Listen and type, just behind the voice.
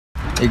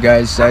Hey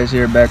guys, Size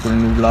here, back with a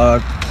new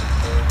vlog.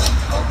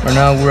 Right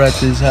now we're at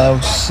this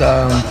house.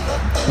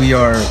 We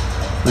are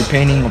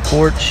repainting a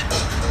porch,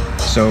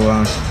 so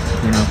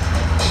you know,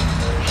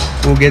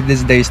 we'll get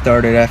this day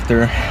started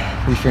after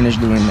we finish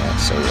doing that.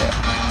 So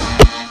yeah.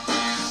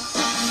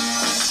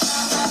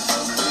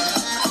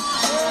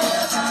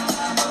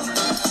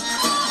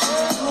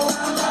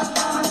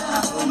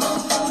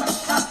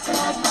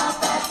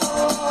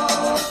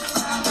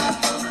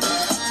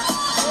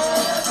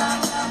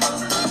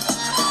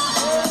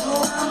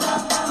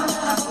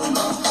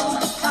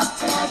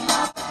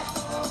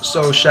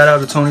 So shout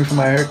out to Tony for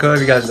my haircut.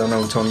 If you guys don't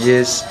know who Tony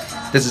is,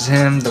 this is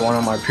him, the one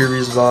on my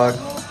previous vlog.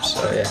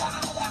 So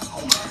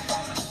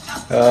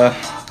yeah.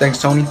 Thanks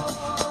Tony.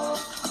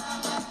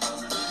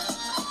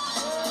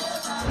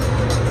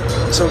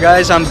 So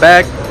guys, I'm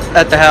back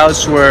at the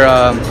house where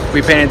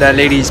we painted that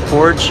lady's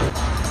porch.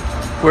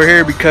 We're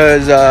here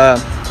because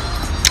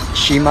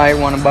she might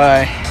want to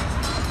buy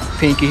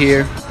Pinky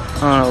here. I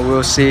don't know,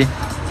 we'll see.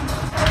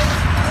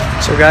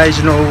 So guys,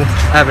 you know,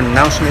 I have an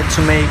announcement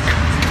to make.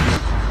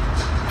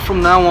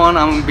 From now on,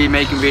 I'm gonna be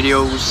making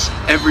videos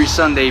every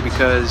Sunday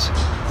because,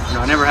 you know,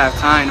 I never have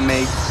time to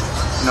make,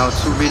 you know,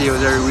 2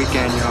 videos every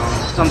weekend. You know,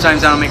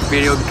 sometimes I don't make a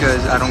video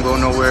because I don't go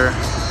nowhere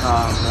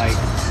like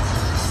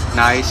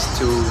nice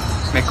to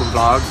make a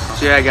vlog.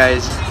 So yeah,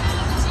 guys,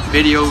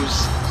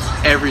 videos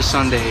every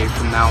Sunday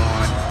from now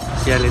on.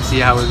 Yeah, let's see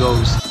how it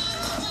goes.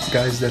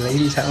 Guys, the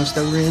lady's house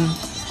that we're in,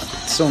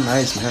 it's so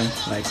nice, man.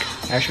 Like,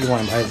 I actually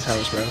want to buy this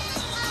house, bro.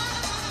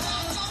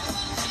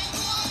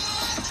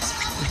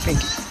 Where's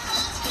Pinky?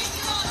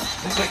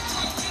 Okay.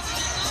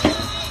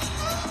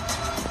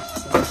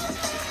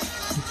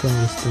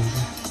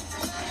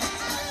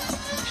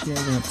 She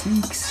has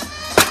antiques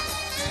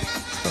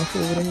stuff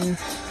over there.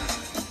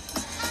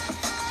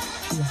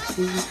 She got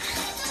food.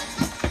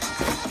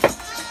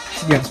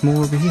 She got some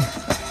more over here.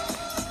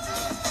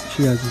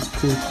 She has this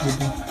cool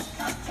table.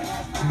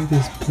 Look at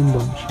this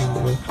pinball machine,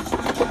 bro.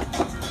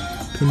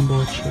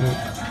 Pinball shop.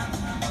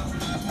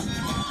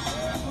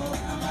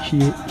 She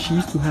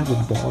used to have a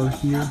bar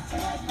here.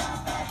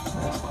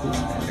 That's cool, man.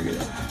 Look at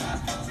that.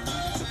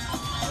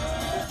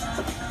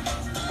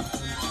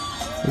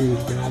 Look at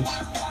this, guys.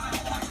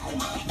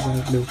 She got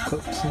little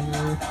cups in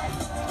there.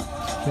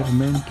 She has a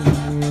mannequin in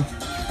there.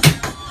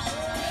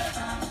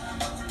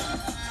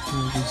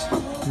 And just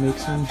make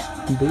some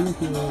beer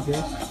here, I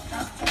guess.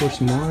 Pour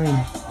some wine.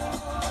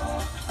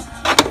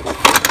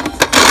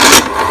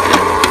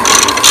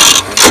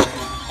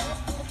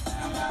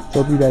 So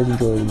hope you guys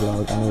enjoy the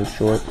vlog. I know it's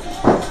short,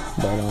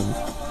 but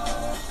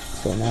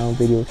so now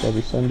videos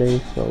every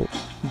Sunday. So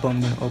I'm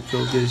gonna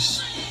upload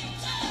this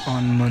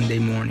on Monday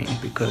morning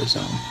because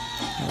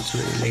it's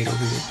really late over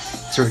here.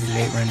 It's already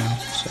late right now.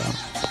 So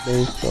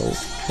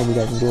hope you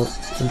guys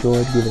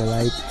enjoyed. Give it a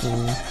like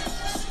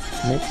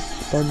and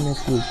starting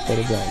next week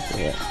better vlog. So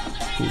yeah,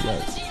 see you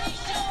guys.